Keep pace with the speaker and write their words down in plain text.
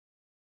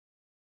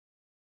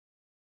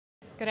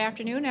Good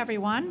afternoon,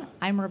 everyone.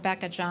 I'm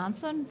Rebecca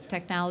Johnson,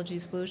 Technology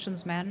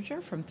Solutions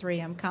Manager from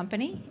 3M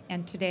Company,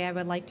 and today I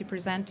would like to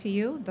present to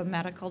you the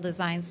medical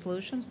design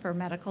solutions for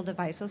medical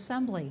device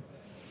assembly.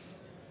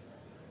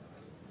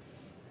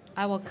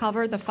 I will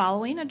cover the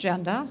following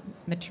agenda: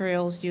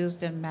 materials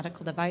used in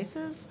medical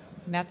devices,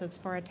 methods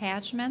for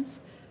attachments,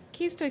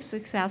 keys to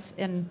success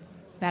in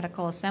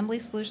medical assembly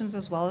solutions,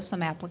 as well as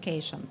some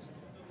applications.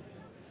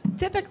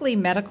 Typically,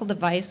 medical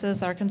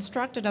devices are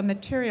constructed of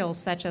materials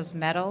such as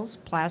metals,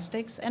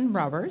 plastics, and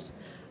rubbers.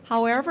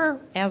 However,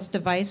 as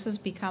devices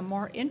become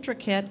more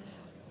intricate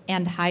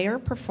and higher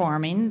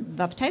performing,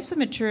 the types of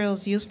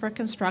materials used for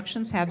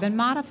constructions have been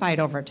modified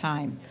over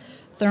time.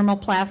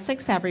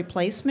 Thermoplastics have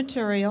replaced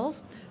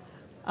materials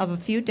of a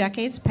few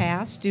decades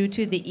past due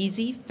to the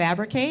easy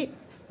fabricate,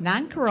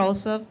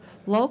 non-corrosive,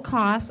 low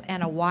cost,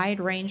 and a wide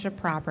range of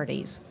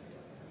properties.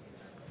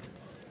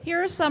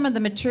 Here are some of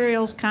the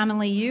materials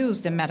commonly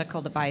used in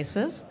medical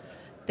devices.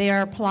 They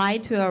are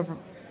applied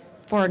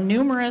for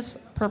numerous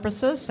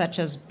purposes, such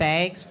as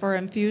bags for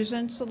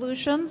infusion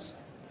solutions,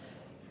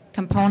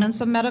 components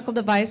of medical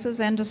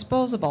devices, and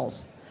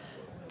disposables.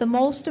 The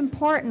most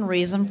important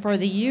reason for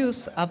the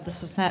use of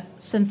the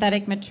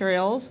synthetic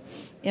materials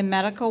in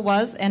medical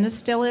was, and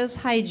still is,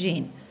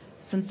 hygiene.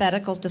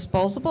 Synthetic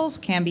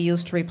disposables can be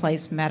used to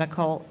replace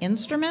medical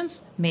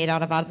instruments made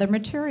out of other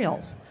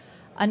materials.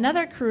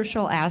 Another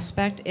crucial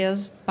aspect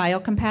is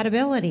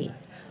biocompatibility.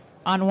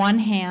 On one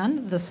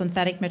hand, the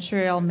synthetic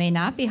material may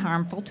not be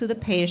harmful to the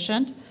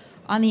patient.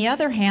 On the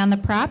other hand, the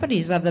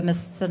properties of the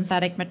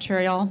synthetic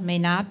material may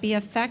not be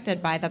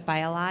affected by the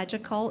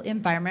biological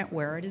environment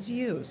where it is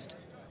used.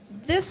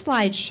 This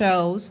slide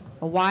shows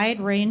a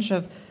wide range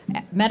of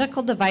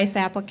medical device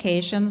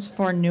applications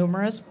for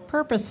numerous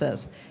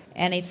purposes,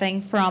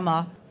 anything from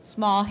a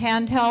small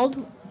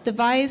handheld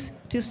device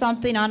to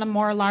something on a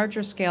more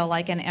larger scale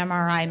like an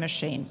MRI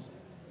machine.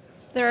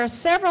 There are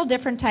several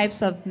different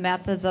types of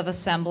methods of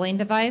assembling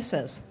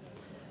devices.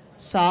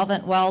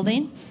 Solvent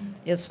welding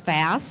is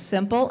fast,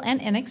 simple, and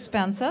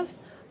inexpensive.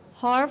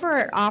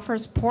 However, it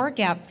offers poor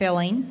gap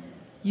filling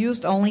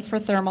used only for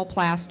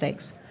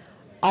thermoplastics.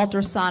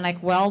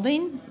 Ultrasonic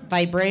welding,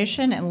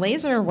 vibration, and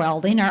laser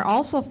welding are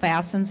also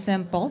fast and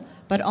simple,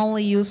 but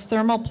only use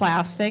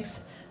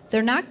thermoplastics.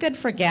 They're not good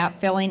for gap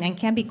filling and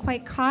can be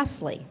quite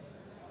costly.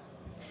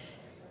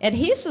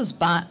 Adhesive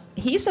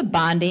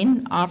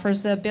bonding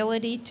offers the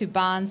ability to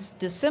bond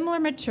dissimilar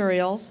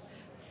materials,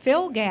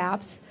 fill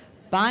gaps,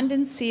 bond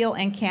and seal,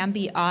 and can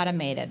be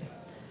automated.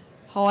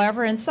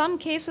 However, in some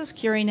cases,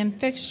 curing and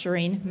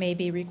fixturing may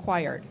be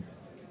required.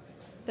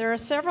 There are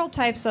several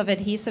types of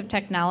adhesive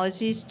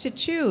technologies to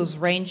choose,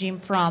 ranging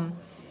from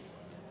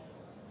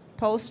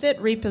post-it,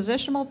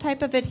 repositionable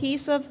type of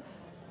adhesive,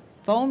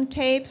 foam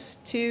tapes,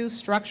 to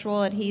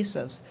structural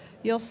adhesives.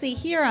 You'll see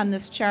here on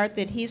this chart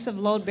the adhesive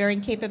load-bearing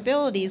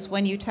capabilities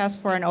when you test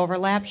for an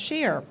overlap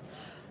shear.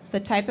 The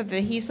type of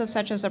adhesive,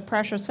 such as a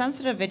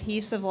pressure-sensitive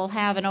adhesive, will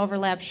have an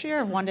overlap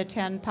shear of 1 to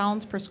 10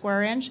 pounds per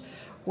square inch,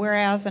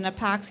 whereas an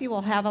epoxy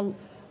will have a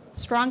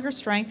stronger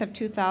strength of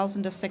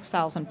 2,000 to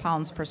 6,000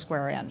 pounds per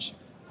square inch.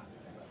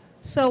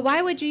 So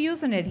why would you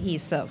use an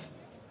adhesive?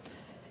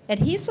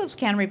 Adhesives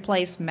can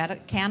replace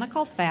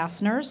mechanical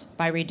fasteners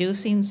by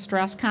reducing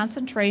stress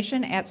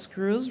concentration at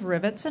screws,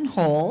 rivets, and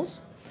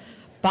holes,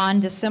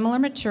 bond dissimilar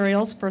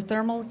materials for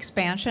thermal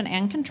expansion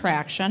and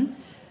contraction,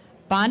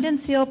 bond and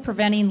seal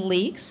preventing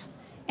leaks,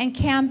 and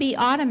can be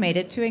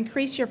automated to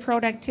increase your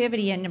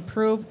productivity and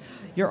improve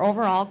your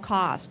overall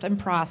cost and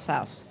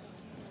process.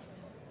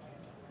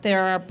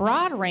 There are a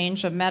broad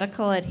range of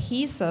medical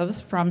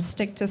adhesives from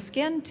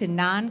stick-to-skin to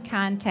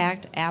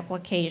non-contact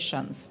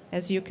applications,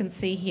 as you can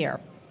see here.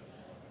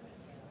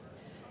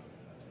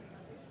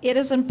 It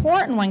is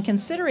important when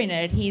considering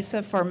an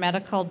adhesive for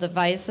medical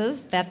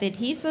devices that the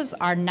adhesives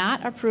are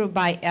not approved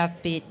by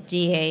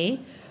FDA.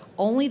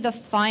 Only the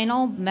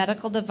final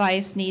medical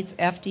device needs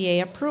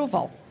FDA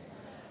approval.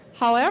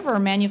 However,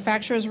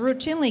 manufacturers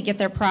routinely get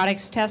their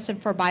products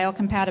tested for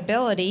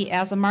biocompatibility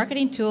as a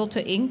marketing tool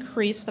to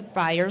increase the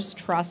buyer's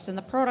trust in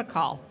the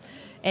protocol.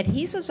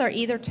 Adhesives are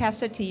either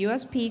tested to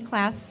USP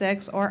Class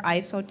 6 or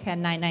ISO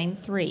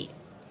 10993.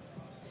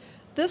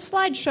 This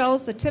slide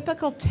shows the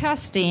typical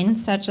testing,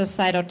 such as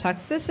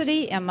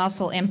cytotoxicity and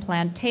muscle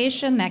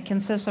implantation, that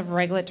consists of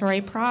regulatory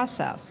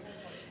process.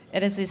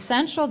 It is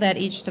essential that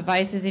each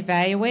device is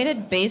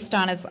evaluated based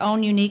on its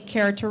own unique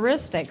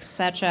characteristics,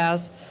 such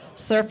as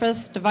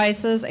surface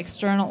devices,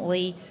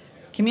 externally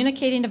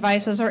communicating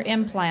devices, or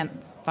implant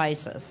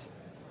devices.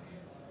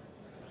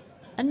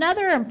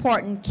 Another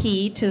important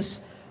key to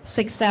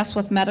success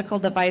with medical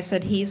device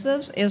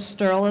adhesives is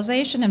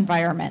sterilization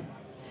environment.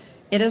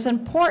 It is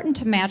important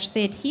to match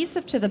the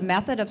adhesive to the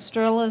method of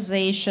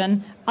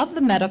sterilization of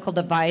the medical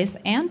device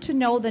and to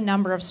know the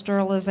number of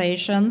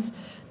sterilizations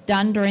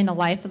done during the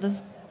life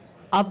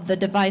of the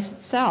device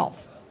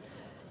itself.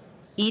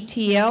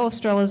 ETO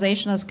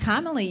sterilization is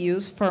commonly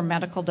used for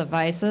medical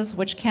devices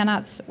which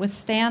cannot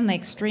withstand the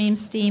extreme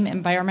steam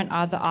environment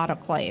of the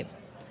autoclave.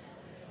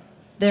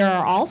 There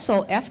are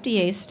also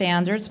FDA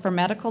standards for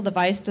medical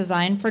device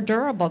design for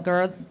durable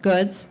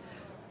goods,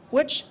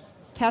 which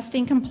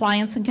testing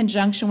compliance in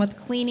conjunction with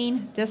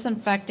cleaning,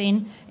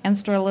 disinfecting, and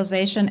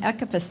sterilization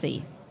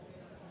efficacy.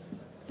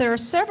 There are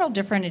several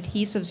different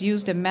adhesives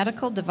used in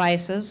medical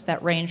devices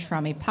that range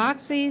from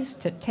epoxies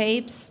to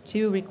tapes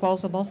to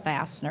reclosable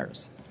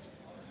fasteners.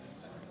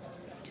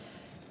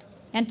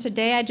 And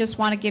today I just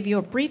want to give you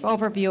a brief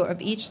overview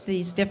of each of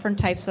these different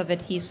types of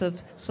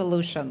adhesive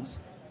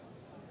solutions.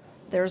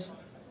 There's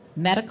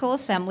medical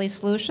assembly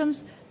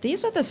solutions.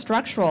 These are the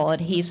structural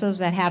adhesives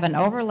that have an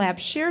overlap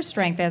shear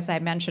strength, as I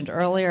mentioned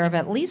earlier, of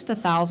at least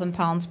 1,000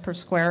 pounds per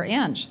square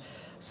inch,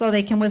 so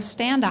they can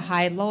withstand a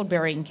high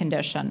load-bearing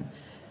condition.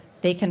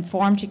 They can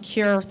form to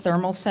cure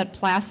thermoset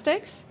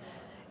plastics,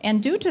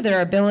 and due to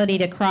their ability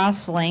to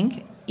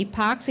cross-link,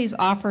 epoxies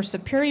offer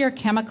superior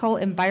chemical,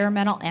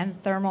 environmental,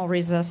 and thermal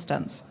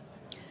resistance.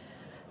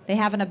 They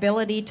have an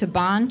ability to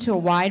bond to a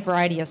wide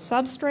variety of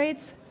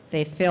substrates.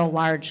 They fill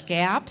large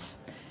gaps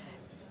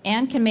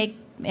and can make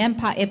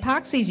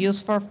epoxies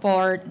useful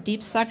for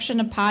deep suction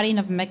and potting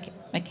of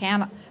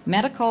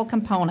medical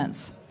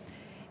components.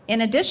 In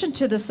addition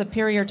to the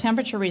superior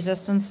temperature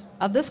resistance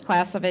of this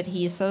class of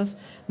adhesives,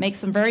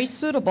 makes them very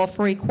suitable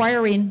for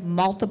requiring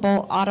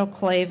multiple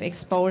autoclave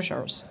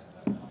exposures.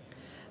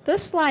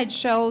 This slide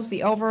shows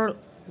the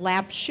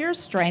overlap shear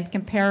strength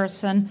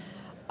comparison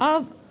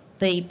of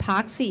the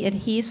epoxy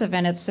adhesive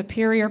and its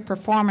superior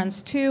performance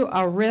to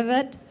a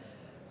rivet,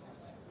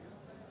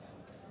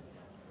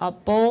 a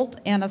bolt,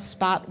 and a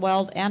spot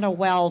weld, and a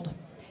weld.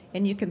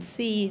 And you can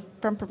see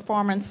from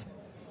performance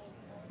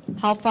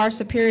how far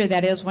superior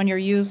that is when you're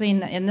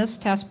using, in this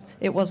test,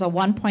 it was a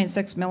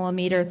 1.6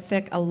 millimeter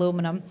thick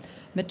aluminum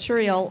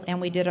material,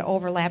 and we did an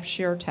overlap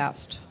shear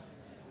test.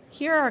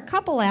 Here are a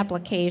couple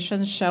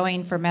applications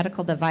showing for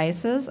medical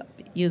devices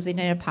using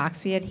an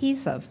epoxy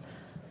adhesive.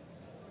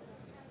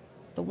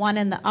 The one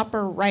in the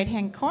upper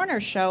right-hand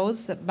corner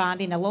shows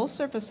bonding a low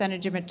surface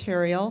energy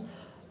material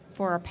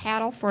for a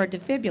paddle for a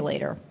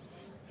defibrillator.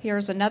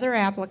 Here's another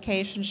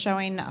application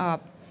showing a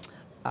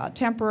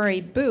temporary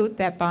boot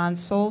that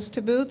bonds soles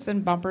to boots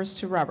and bumpers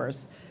to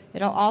rubbers.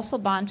 It'll also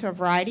bond to a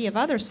variety of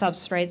other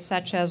substrates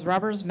such as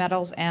rubbers,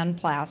 metals, and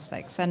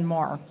plastics, and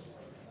more.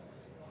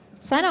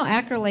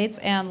 Cyanoacrylates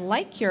and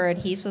light cure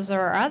adhesives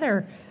are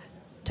other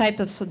type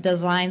of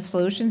design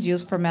solutions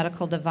used for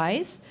medical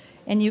device.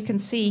 And you can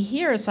see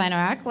here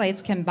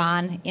cyanoacrylates can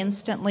bond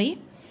instantly.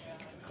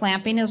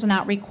 Clamping is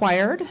not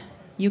required.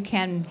 You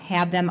can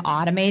have them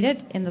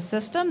automated in the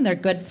system. They're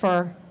good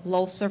for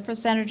low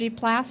surface energy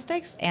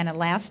plastics and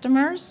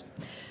elastomers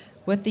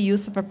with the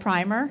use of a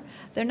primer.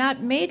 They're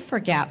not made for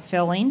gap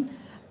filling.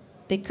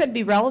 They could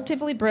be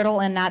relatively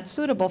brittle and not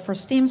suitable for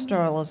steam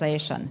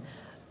sterilization.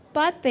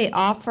 But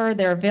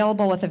they're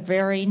available with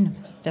varying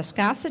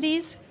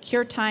viscosities,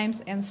 cure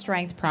times, and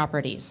strength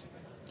properties.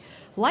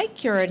 Light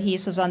cure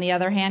adhesives, on the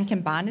other hand,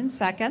 can bond in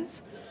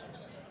seconds.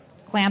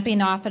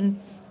 Clamping often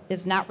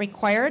is not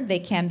required. They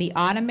can be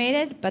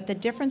automated, but the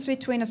difference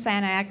between a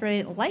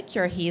cyanoacrylate and light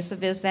cure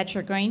adhesive is that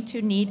you're going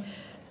to need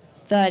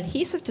the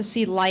adhesive to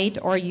see light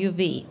or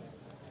UV.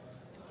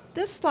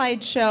 This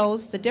slide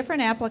shows the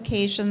different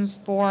applications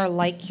for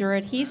light cure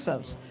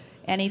adhesives.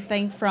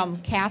 Anything from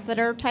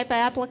catheter type of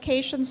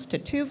applications to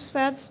tube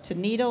sets to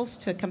needles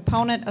to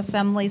component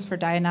assemblies for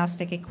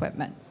diagnostic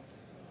equipment.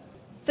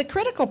 The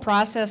critical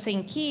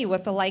processing key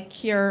with the light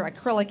cure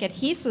acrylic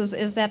adhesives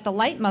is that the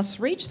light must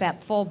reach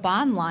that full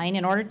bond line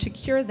in order to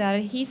cure that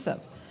adhesive.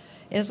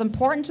 It is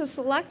important to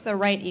select the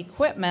right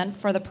equipment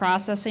for the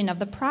processing of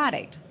the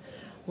product.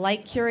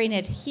 Light curing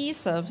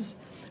adhesives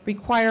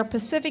require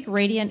specific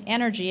radiant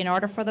energy in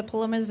order for the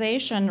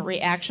polymerization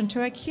reaction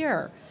to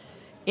occur.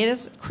 It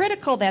is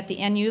critical that the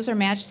end user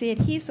match the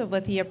adhesive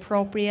with the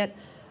appropriate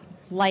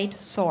light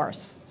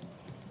source.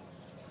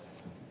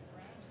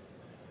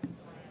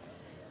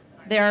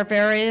 There are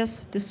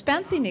various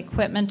dispensing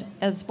equipment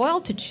as well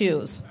to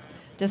choose.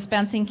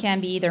 Dispensing can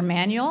be either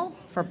manual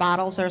for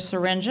bottles or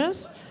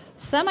syringes,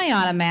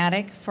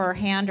 semi-automatic for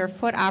hand or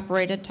foot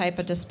operated type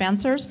of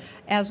dispensers,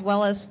 as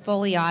well as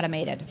fully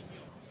automated.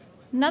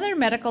 Another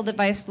medical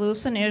device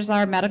solution is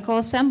our medical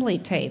assembly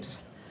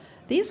tapes.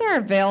 These are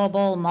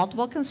available in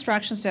multiple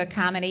constructions to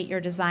accommodate your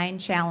design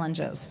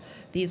challenges.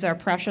 These are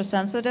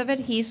pressure-sensitive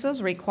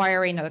adhesives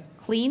requiring a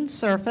clean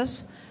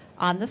surface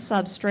on the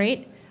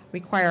substrate,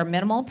 require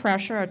minimal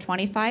pressure of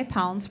 25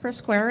 pounds per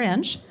square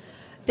inch.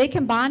 They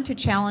can bond to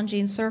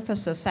challenging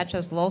surfaces such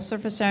as low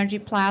surface energy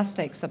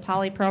plastics, the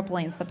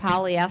polypropylenes, the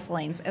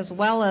polyethylenes, as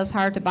well as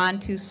hard to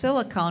bond to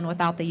silicone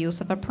without the use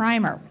of a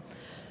primer.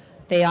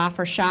 They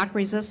offer shock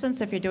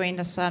resistance if you're doing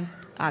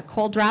a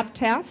cold drop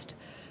test.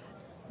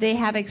 They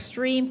have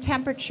extreme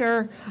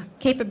temperature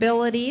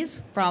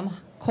capabilities from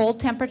cold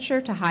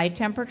temperature to high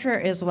temperature,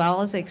 as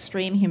well as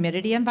extreme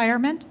humidity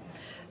environment.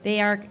 They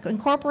are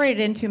incorporated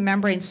into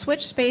membrane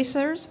switch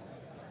spacers.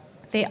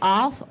 They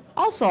also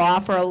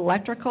offer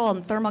electrical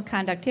and thermal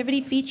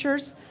conductivity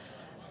features.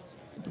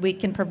 We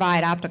can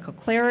provide optical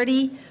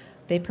clarity.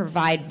 They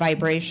provide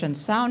vibration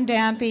sound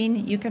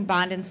damping. You can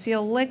bond and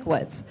seal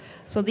liquids.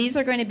 So these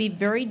are going to be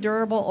very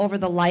durable over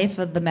the life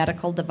of the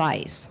medical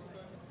device.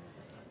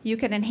 You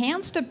can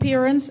enhance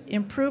appearance,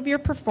 improve your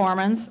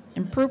performance,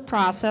 improve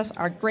process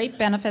are great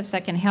benefits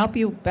that can help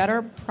you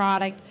to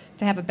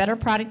have a better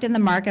product in the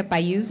market by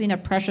using a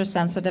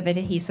pressure-sensitive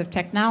adhesive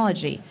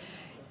technology.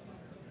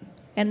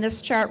 And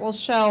this chart will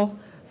show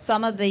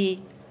some of the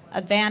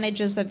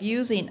advantages of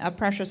using a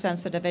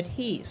pressure-sensitive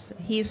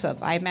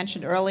adhesive. I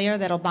mentioned earlier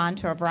that it'll bond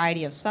to a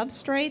variety of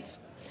substrates.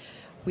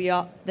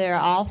 They're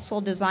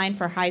also designed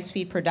for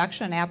high-speed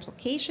production and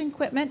application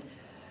equipment.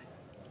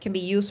 Can be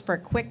used for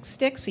quick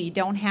stick, so you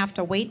don't have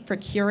to wait for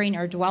curing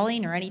or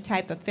dwelling or any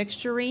type of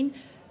fixturing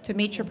to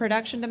meet your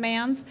production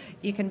demands.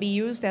 You can be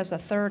used as a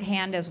third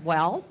hand as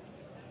well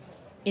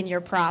in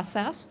your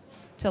process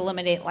to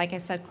eliminate, like I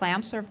said,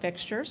 clamps or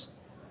fixtures.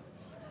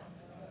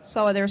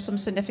 So there's some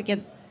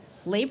significant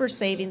labor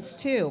savings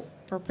too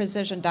for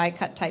precision die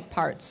cut type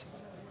parts.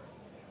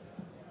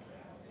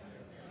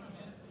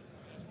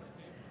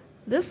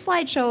 This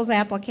slide shows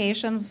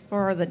applications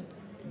for the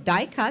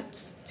die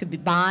cuts to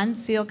bond,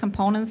 seal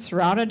components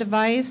throughout a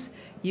device.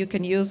 You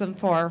can use them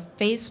for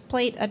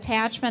faceplate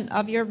attachment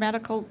of your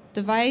medical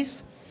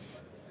device,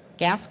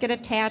 gasket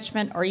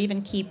attachment, or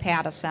even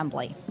keypad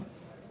assembly.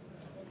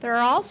 There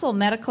are also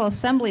medical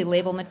assembly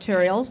label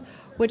materials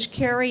which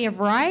carry a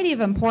variety of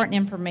important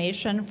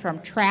information from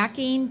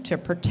tracking to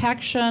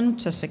protection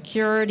to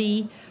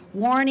security,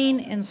 warning,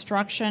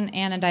 instruction,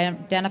 and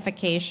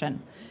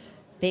identification.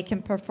 They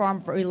can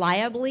perform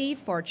reliably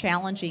for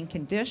challenging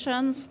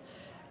conditions,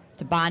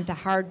 to bond to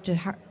hard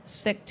to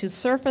stick to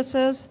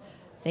surfaces.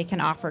 They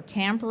can offer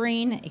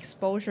tampering,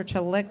 exposure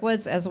to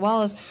liquids, as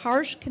well as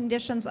harsh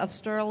conditions of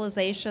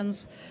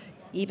sterilizations,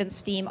 even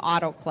steam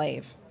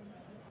autoclave.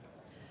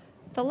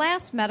 The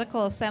last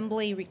medical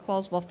assembly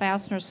reclosable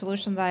fastener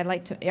solution that I'd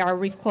like to are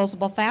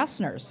reclosable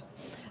fasteners.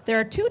 There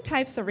are two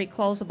types of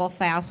reclosable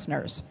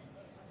fasteners.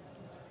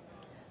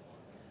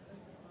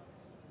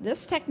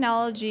 This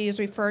technology is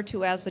referred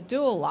to as a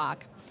dual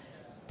lock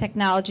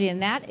technology,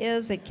 and that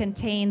is it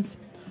contains,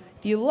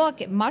 if you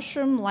look at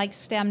mushroom-like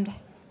stemmed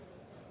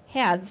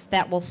heads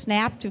that will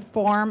snap to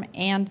form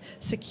and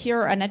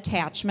secure an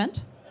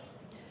attachment.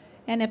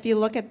 And if you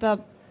look at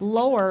the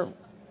lower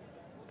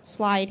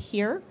slide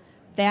here,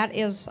 that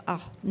is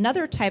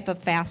another type of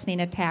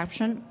fastening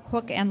attachment,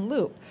 hook and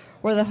loop,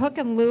 where the hook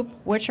and loop,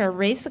 which are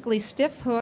basically stiff hooks